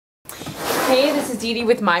Hey, this is Dee Dee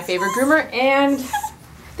with My Favorite Groomer, and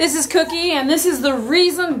this is Cookie, and this is the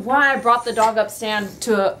reason why I brought the dog upstand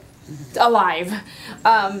to alive.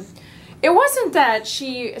 It wasn't that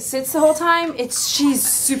she sits the whole time, she's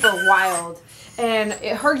super wild. And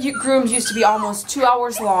her grooms used to be almost 2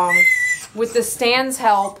 hours long. With the stand's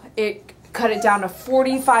help, it cut it down to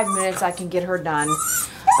 45 minutes. I can get her done.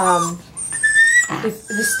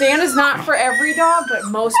 The stand is not for every dog, but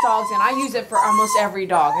most dogs, and I use it for almost every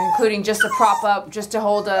dog, including just to prop up, just to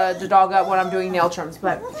hold the dog up when I'm doing nail trims.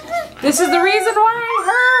 But this is the reason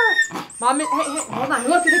why Mom and, hey, hold on,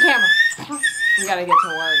 look at the camera. We gotta get to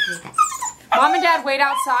work. Mom and Dad wait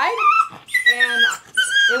outside, and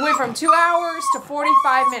it went from 2 hours to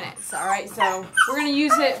 45 minutes. All right, so we're gonna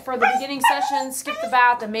use it for the beginning session, skip the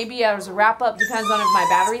bath, and maybe as a wrap up, depends on if my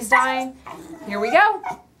battery's dying. Here we go.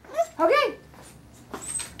 Okay.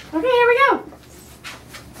 Okay, here we go.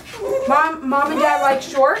 Mom and Dad like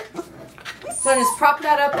short. So just prop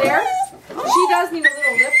that up there. She does need a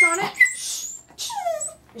little lift on it.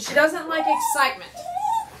 She doesn't like excitement.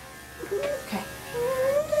 Okay.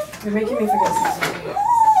 You're making me forget something.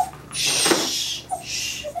 Shh.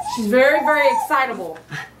 She's very, very excitable.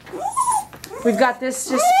 We've got this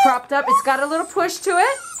just propped up. It's got a little push to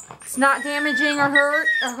it. It's not damaging or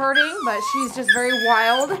hurting, but she's just very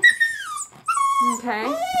wild.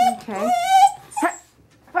 Okay, okay.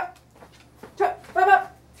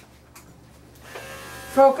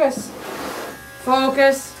 Focus.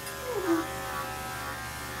 Focus.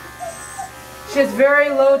 She has very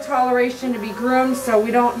low toleration to be groomed, so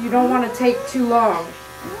you don't want to take too long.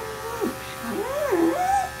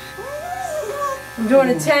 I'm doing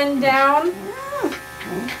a 10 down.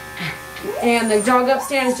 And the dog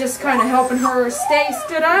upstand is just kind of helping her stay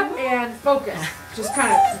stood up and focus. Just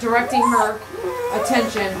kind of directing her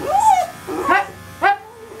attention. Hup, hup.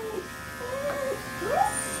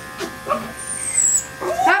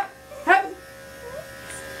 Hup, hup.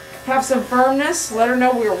 Have some firmness. Let her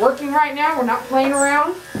know we're working right now. We're not playing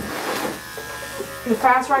around. The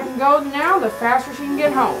faster I can go now, the faster she can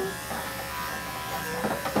get home.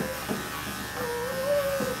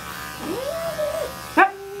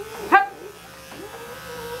 Hup, hup.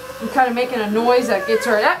 I'm kind of making a noise that gets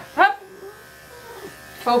her up, up.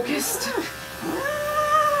 Focused.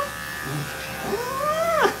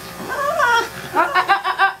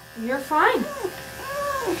 You're fine.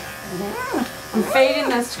 I'm fading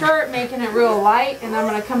the skirt, making it real light, and I'm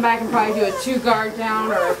going to come back and probably do a 2 guard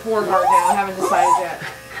down or a 4 guard down. I haven't decided yet.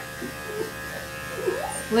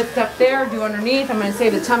 Lift up there, do underneath. I'm going to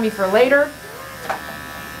save the tummy for later.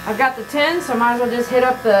 I've got the 10, so I might as well just hit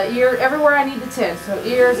up the ear everywhere I need the 10. So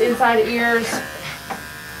ears, inside of ears.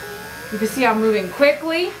 You can see I'm moving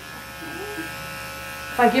quickly.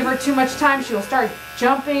 If I give her too much time, she'll start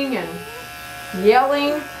jumping and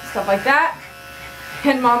yelling, stuff like that.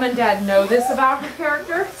 And Mom and Dad know this about her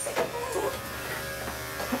character.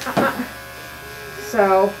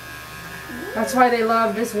 So that's why they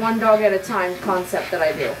love this one dog at a time concept that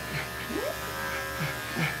I do.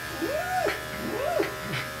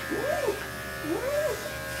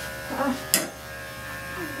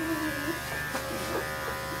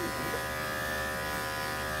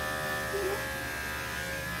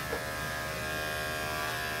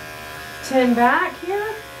 Back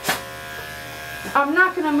here. I'm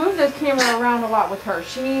not going to move the camera around a lot with her.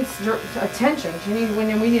 She needs attention. She needs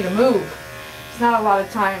when we need to move. It's not a lot of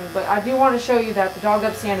time, but I do want to show you that the dog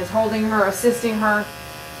upstand is holding her, assisting her.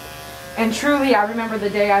 And truly, I remember the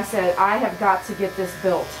day I said, I have got to get this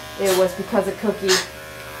built. It was because of Cookie.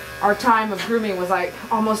 Our time of grooming was like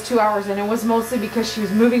almost 2 hours, and it was mostly because she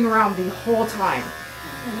was moving around the whole time.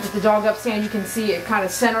 With the dog upstand, you can see it kind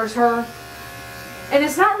of centers her. And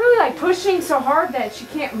it's not really like pushing so hard that she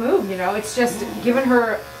can't move, you know. It's just giving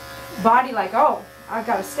her body like, oh, I've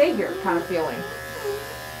got to stay here kind of feeling.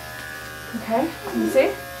 Okay, you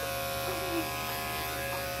see?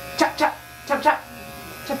 Chop, chop, chop, chop,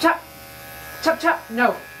 chop, chop, chop, chop.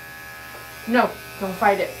 No. No, don't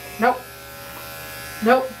fight it. Nope.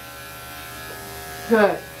 Nope.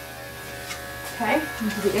 Good. Okay,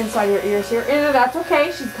 into the inside of your ears here. And that's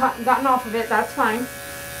okay. She's gotten off of it. That's fine.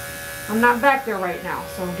 I'm not back there right now,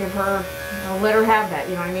 so give her, I'll let her have that,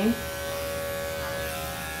 you know what I mean?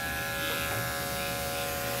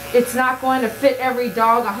 It's not going to fit every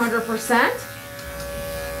dog 100%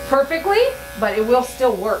 perfectly, but it will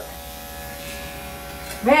still work.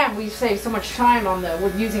 Man, we save so much time on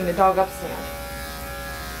with using the dog upstand.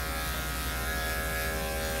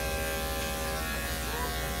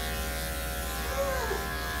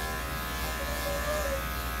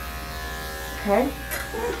 Okay.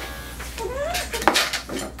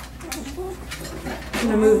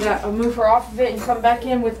 just gonna move that. I'll move her off of it and come back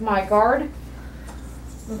in with my guard,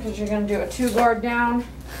 because you're gonna do a 2 guard down.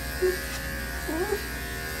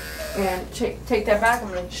 And take that back. I'm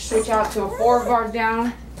gonna switch out to a 4 guard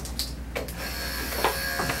down.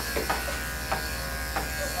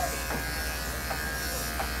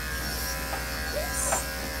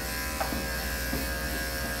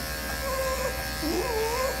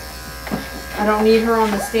 I don't need her on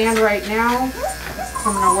the stand right now. So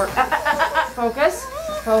I'm gonna work. Focus.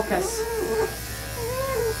 Focus.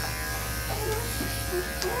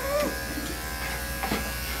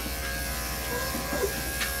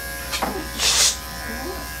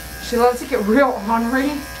 She loves to get real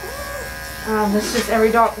ornery. This is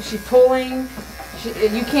every dog. She's pulling.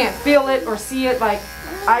 You can't feel it or see it like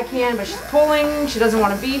I can, but she's pulling. She doesn't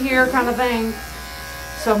want to be here, kind of thing.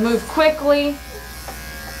 So move quickly.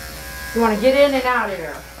 You want to get in and out of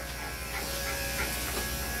there.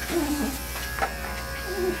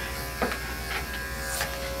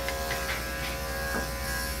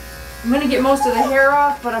 I'm going to get most of the hair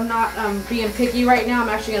off, but I'm not being picky right now. I'm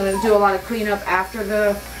actually going to do a lot of cleanup after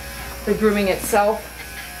the grooming itself.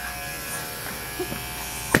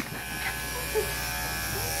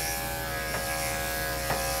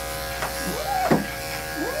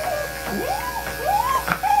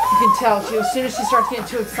 You can tell as soon as she starts getting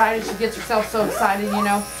too excited, she gets herself so excited, you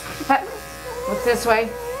know. Look this way.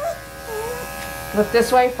 Look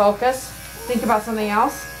this way. Focus. Think about something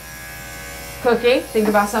else. Cookie, think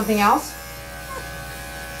about something else.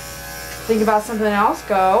 Think about something else.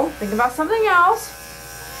 Go. Think about something else.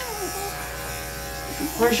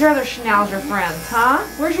 Where's your other Schnauzer friends, huh?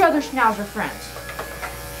 Where's your other Schnauzer friends?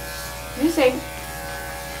 You see.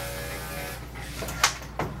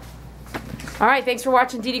 Alright, thanks for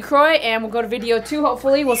watching Dee Dee Croy, and we'll go to video 2,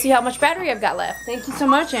 hopefully. We'll see how much battery I've got left. Thank you so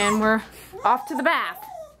much, and we're off to the bath.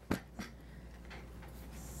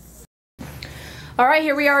 Alright,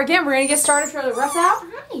 here we are again. We're going to get started for the rough out.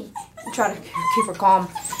 Try to keep her calm.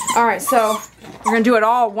 Alright, so we're going to do it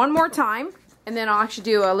all one more time, and then I'll actually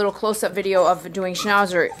do a little close-up video of doing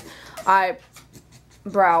Schnauzer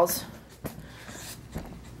eyebrows.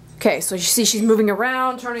 Okay, so you see she's moving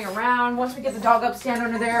around, turning around. Once we get the dog up, stand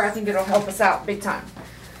under there, I think it'll help us out big time.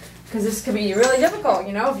 Because this could be really difficult,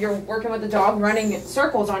 you know, if you're working with the dog running in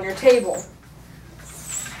circles on your table.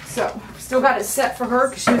 So, still got it set for her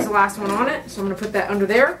because she was the last one on it. So I'm going to put that under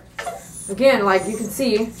there. Again, like you can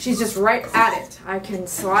see, she's just right at it. I can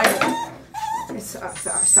slide it.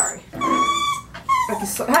 Sorry. I can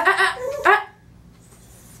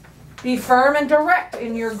Be firm and direct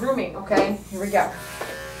in your grooming, okay? Here we go.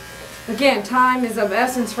 Again, time is of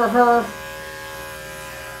essence for her.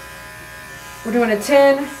 We're doing a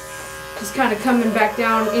 10. Just kind of coming back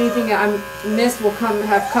down. Anything that I missed will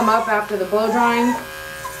have come up after the blow drying.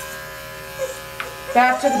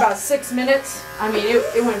 That took about 6 minutes. I mean,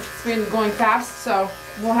 it's been going fast, so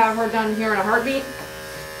we'll have her done here in a heartbeat.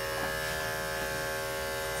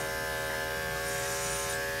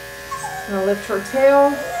 I'm gonna lift her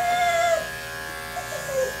tail.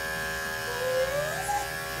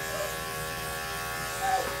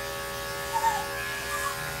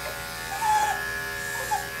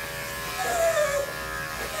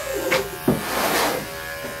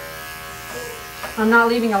 I'm not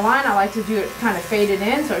leaving a line. I like to do it kind of faded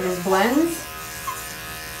in so it just blends.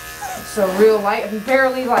 So real light,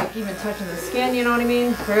 barely like even touching the skin, you know what I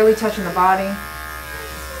mean? Barely touching the body.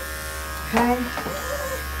 Okay.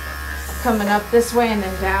 Coming up this way and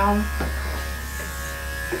then down.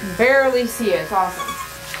 You can barely see it. It's awesome.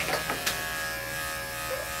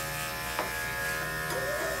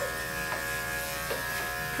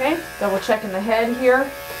 Okay, double checking the head here.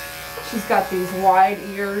 She's got these wide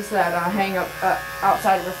ears that hang up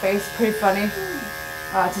outside of her face. Pretty funny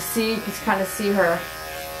to see. You can kind of see her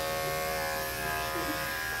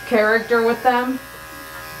character with them.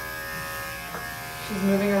 She's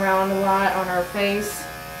moving around a lot on her face.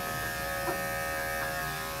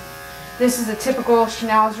 This is a typical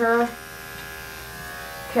Schnauzer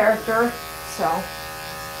character, so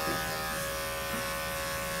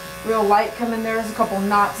real light coming there. There's a couple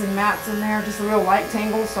knots and mats in there, just a real light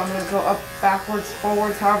tangle, so I'm going to go up, backwards,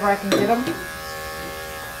 forwards, however I can get them.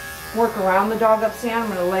 Work around the dog up stand.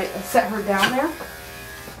 I'm going to set her down there.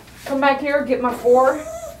 Come back here, get my 4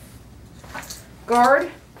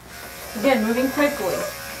 guard. Again, moving quickly.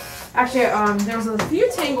 Actually, there's a few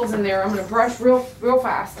tangles in there. I'm going to brush real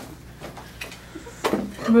fast.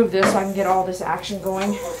 Move this so I can get all this action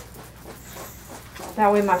going.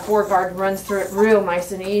 That way my 4 guard runs through it real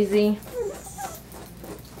nice and easy.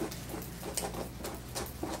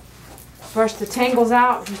 Brush the tangles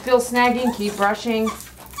out. If you feel snagging, keep brushing.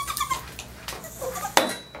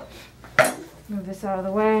 Move this out of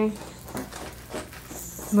the way.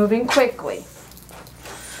 Moving quickly.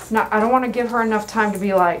 Now, I don't want to give her enough time to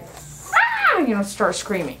be like, ah, you know, start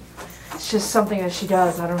screaming. It's just something that she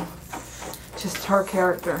does. Just her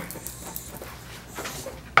character.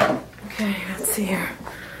 Okay, let's see here.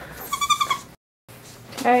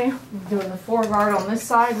 Okay, I'm doing the 4 guard on this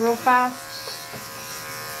side real fast.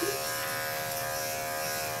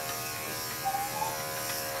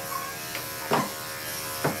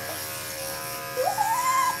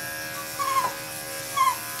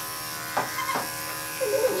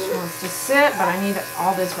 She wants to sit, but I need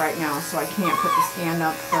all this right now, so I can't put the stand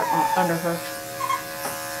up under her.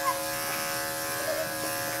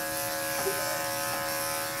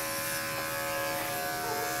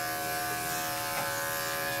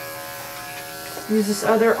 Use this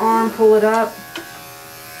other arm, pull it up.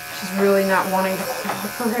 She's really not wanting to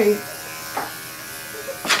cooperate.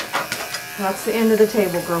 That's the end of the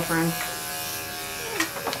table, girlfriend.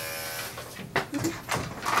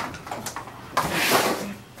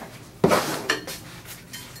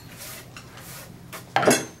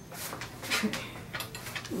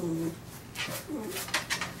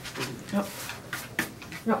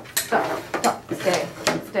 No, stop, stay.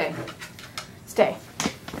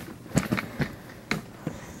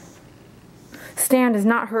 Stand is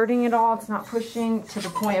not hurting at all. It's not pushing to the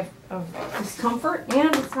point of discomfort,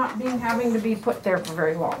 and it's not having to be put there for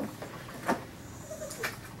very long.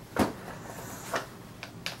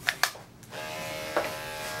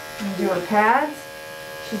 And do her pads.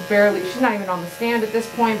 She's not even on the stand at this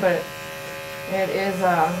point, but it is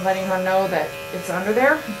letting her know that it's under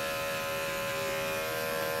there.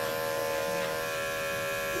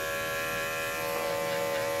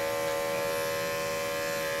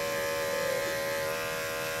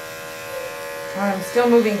 I'm still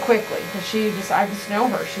moving quickly because I just know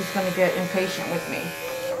her. She's going to get impatient with me.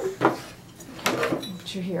 Okay,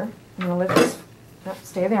 put you here. I'm going to lift this. No,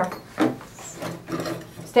 stay there.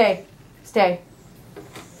 Stay.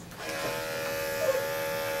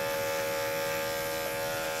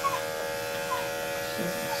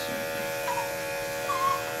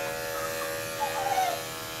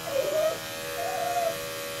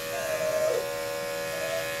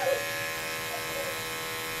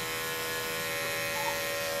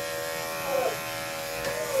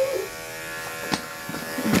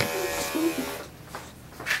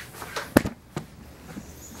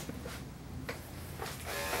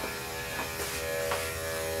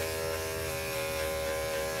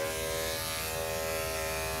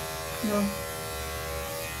 No.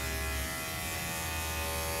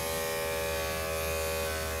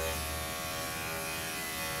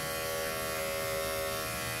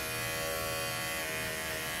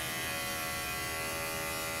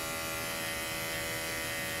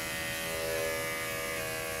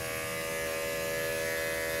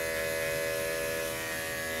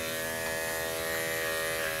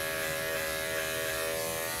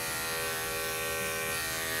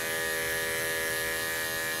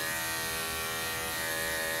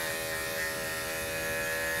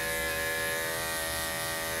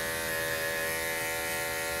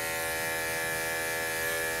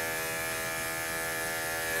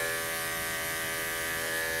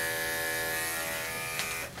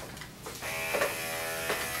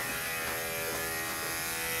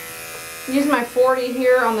 Use my 40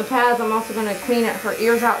 here on the pads. I'm also going to clean her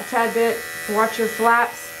ears out a tad bit. Watch her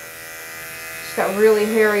flaps. She's got really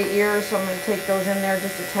hairy ears, so I'm going to take those in there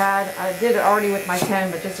just a tad. I did it already with my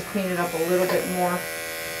 10, but just to clean it up a little bit more.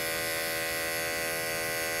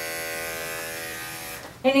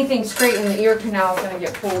 Anything straight in the ear canal is going to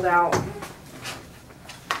get pulled out.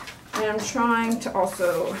 And I'm trying to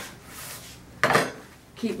also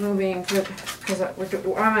keep moving because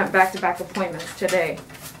I'm at back-to-back appointments today.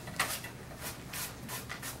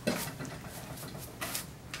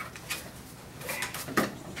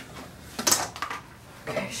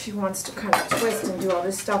 She wants to kind of twist and do all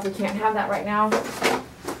this stuff. We can't have that right now.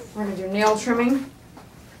 We're going to do nail trimming.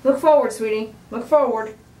 Look forward, sweetie. Look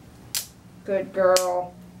forward. Good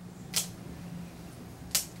girl.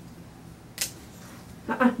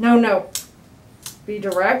 No. Be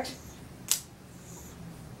direct.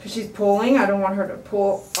 Because she's pulling. I don't want her to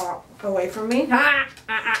pull away from me.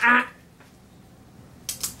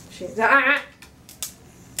 She's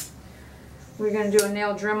We're going to do a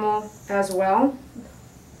nail Dremel as well.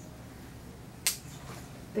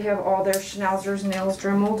 They have all their Schnauzer's nails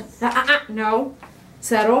dremeled. No.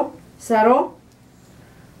 Settle.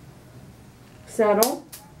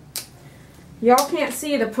 Y'all can't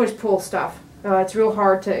see the push-pull stuff. It's real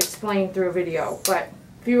hard to explain through a video. But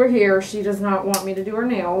if you were here, she does not want me to do her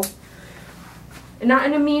nails. And not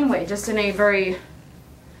in a mean way, just in a very,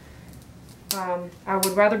 I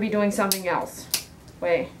would rather be doing something else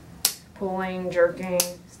way. Pulling, jerking,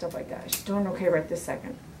 stuff like that. She's doing okay right this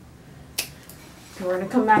second. Okay, we're going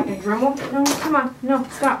to come back and Dremel. No, come on. No,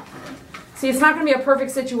 stop. See, it's not going to be a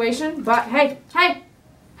perfect situation, but hey, hey,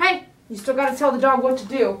 hey, you still got to tell the dog what to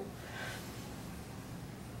do.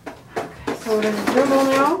 Okay, so we're going to Dremel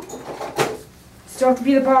now. Still have to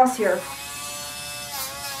be the boss here.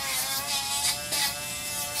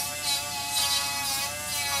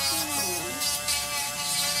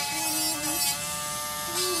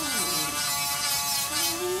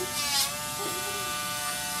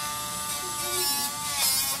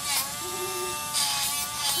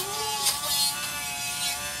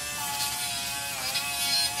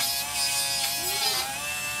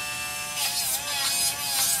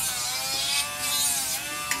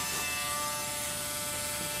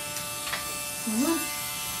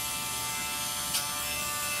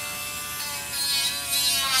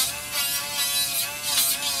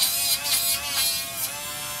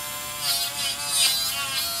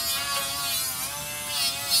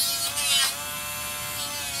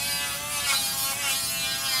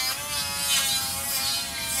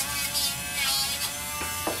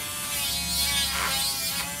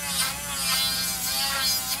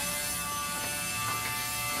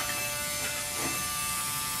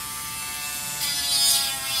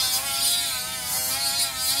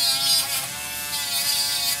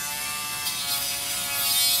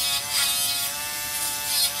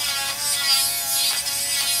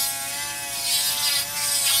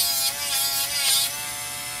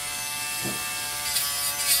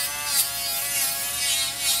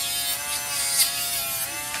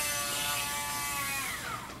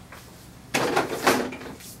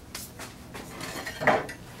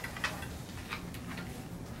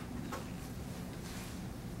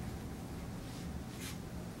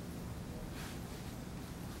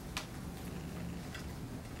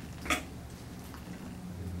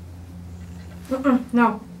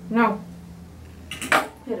 No, no.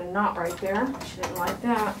 Hit a knot right there. She didn't like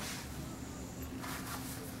that.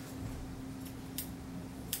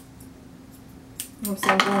 So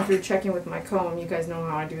I'm going through checking with my comb. You guys know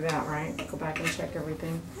how I do that, right? Go back and check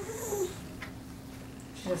everything.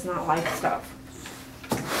 She does not like stuff.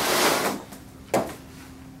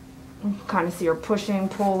 You kind of see her pushing,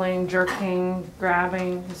 pulling, jerking,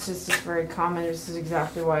 grabbing. It's just very common. This is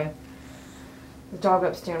exactly why the dog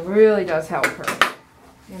up stand really does help her.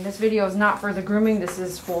 And this video is not for the grooming. This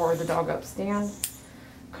is for the dog up stand.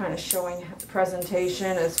 Kind of showing the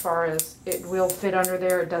presentation as far as it will fit under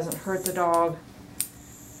there. It doesn't hurt the dog.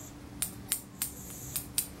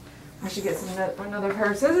 I should get another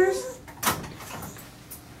pair of scissors.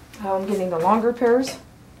 I'm getting the longer pairs.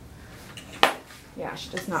 Yeah, she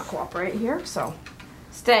does not cooperate here, so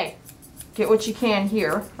stay. Get what you can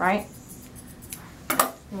here, right?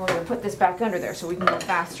 And we're going to put this back under there so we can go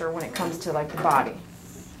faster when it comes to like the body.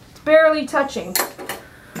 It's barely touching.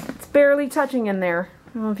 It's barely touching in there.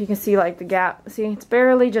 I don't know if you can see like the gap. See, it's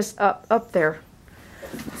barely just up there.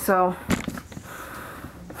 So,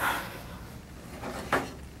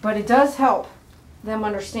 but it does help them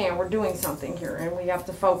understand we're doing something here and we have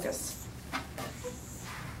to focus.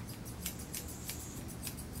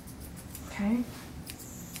 Okay.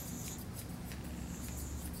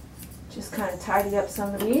 Just kind of tidy up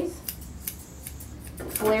some of these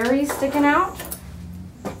flaries sticking out.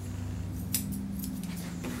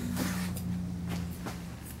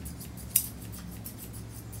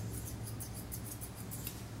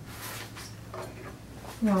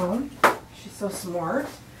 No, she's so smart.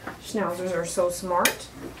 Schnauzers are so smart.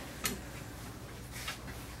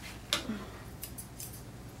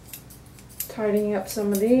 Tidying up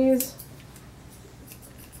some of these.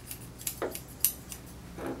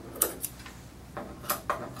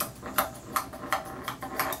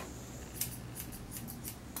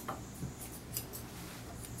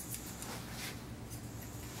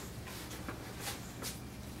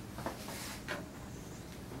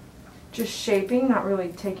 Just shaping, not really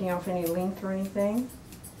taking off any length or anything.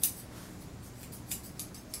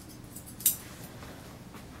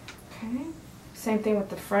 Okay, same thing with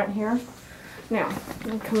the front here. Now,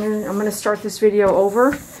 I'm going to start this video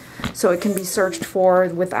over so it can be searched for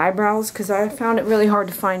with eyebrows because I found it really hard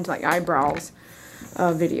to find like eyebrows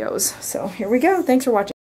videos. So here we go. Thanks for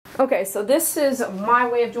watching. Okay, so this is my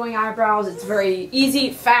way of doing eyebrows. It's very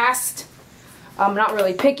easy, fast. I'm not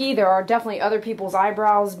really picky. There are definitely other people's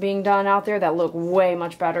eyebrows being done out there that look way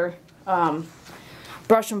much better.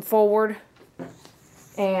 Brush them forward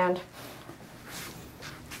and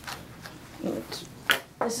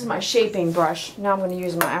This is my shaping brush. Now I'm going to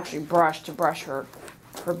use my actual brush to brush her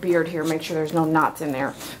beard here. Make sure there's no knots in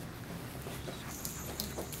there.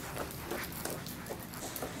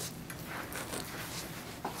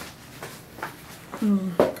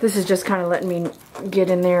 This is just kind of letting me get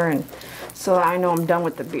in there, and so I know I'm done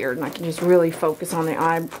with the beard, and I can just really focus on the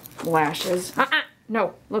eyelashes.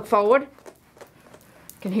 No, look forward.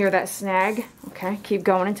 Can hear that snag. Okay, keep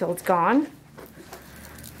going until it's gone.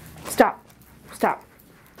 Stop. Stop.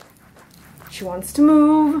 She wants to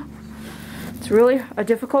move. It's really a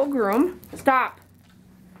difficult groom. Stop.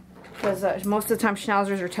 Because most of the time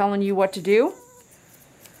Schnauzers are telling you what to do.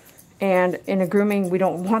 And in a grooming, we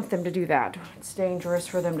don't want them to do that. It's dangerous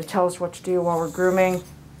for them to tell us what to do while we're grooming.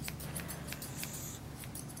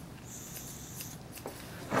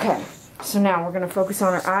 Okay, so now we're going to focus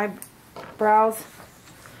on our eyebrows.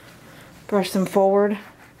 Brush them forward.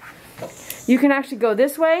 You can actually go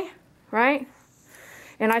this way, right?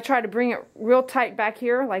 And I try to bring it real tight back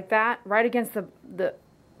here, like that, right against the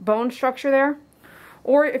bone structure there.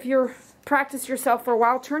 Or if you're practice yourself for a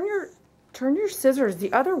while, turn your scissors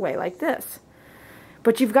the other way, like this.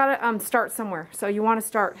 But you've got to start somewhere. So you want to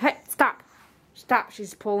start, hey, stop. Stop.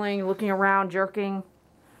 She's pulling, looking around, jerking.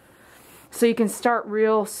 So you can start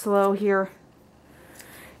real slow here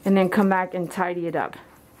and then come back and tidy it up.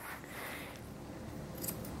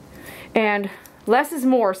 And less is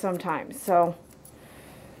more sometimes. So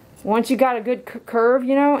once you got a good curve,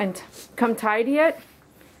 you know, and come tidy it,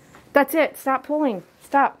 that's it. Stop pulling.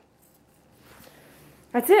 Stop.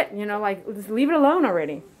 That's it. You know, like, just leave it alone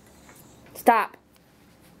already. Stop.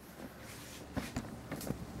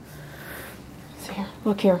 So here,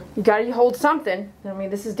 look here. You got to hold something. I mean,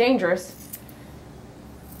 this is dangerous.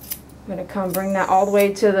 I'm going to come bring that all the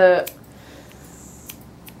way to the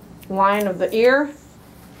line of the ear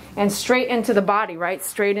and straight into the body, right?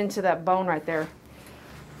 Straight into that bone right there.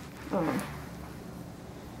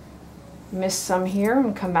 Miss some here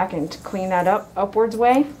and come back and clean that up upwards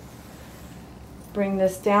way. Bring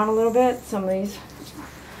this down a little bit. Some of these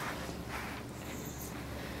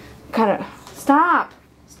kind of, stop,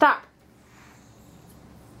 stop.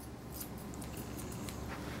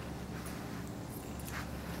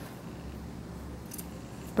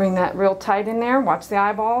 Bring that real tight in there. Watch the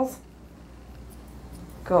eyeballs.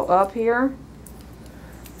 Go up here.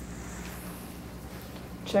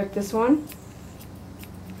 Check this one.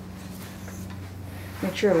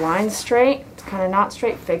 Make sure your line's straight. It's kind of not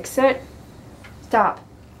straight. Fix it. Stop.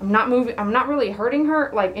 I'm not moving. I'm not really hurting her,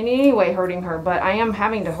 like in any way hurting her, but I am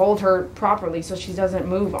having to hold her properly so she doesn't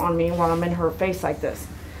move on me while I'm in her face like this.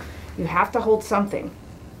 You have to hold something.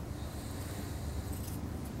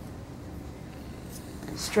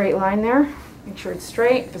 Straight line there. Make sure it's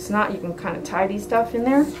straight. If it's not, you can kind of tidy stuff in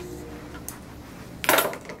there.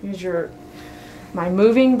 Use my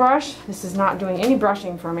moving brush. This is not doing any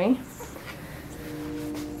brushing for me.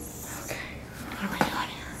 Okay, what are we doing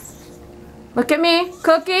here? Look at me,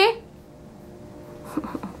 Cookie.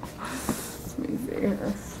 Let me see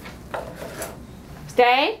here.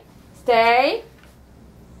 Stay, stay,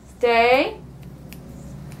 stay.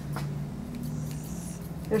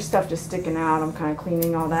 There's stuff just sticking out. I'm kind of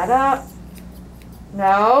cleaning all that up.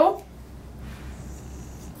 No.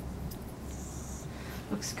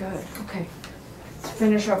 Looks good. Okay. Let's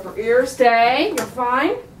finish up her ear. Stay. You're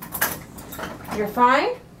fine. You're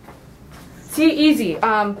fine. See, easy.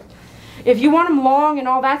 If you want them long and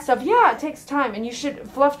all that stuff, yeah, it takes time. And you should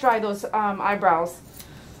fluff dry those eyebrows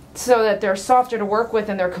so that they're softer to work with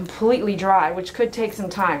and they're completely dry, which could take some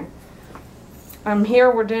time. Here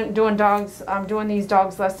we're doing dogs. I'm doing these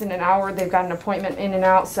dogs less than an hour. They've got an appointment in and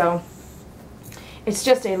out, so it's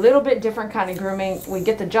just a little bit different kind of grooming. We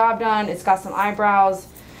get the job done. It's got some eyebrows.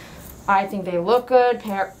 I think they look good.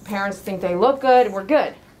 Parents think they look good. We're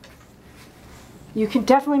good. You can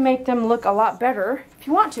definitely make them look a lot better if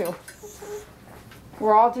you want to.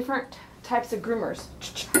 We're all different types of groomers.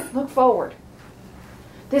 Look forward.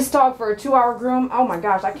 This dog for a 2-hour groom, oh my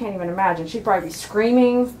gosh, I can't even imagine. She'd probably be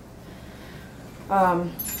screaming.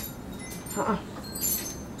 I'm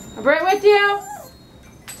right with you.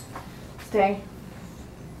 Stay.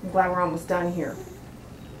 I'm glad we're almost done here.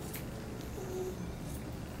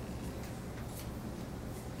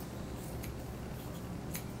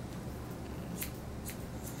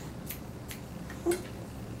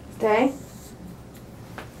 Stay.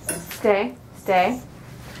 Stay. Stay.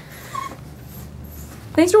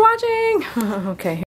 Thanks for watching. Okay.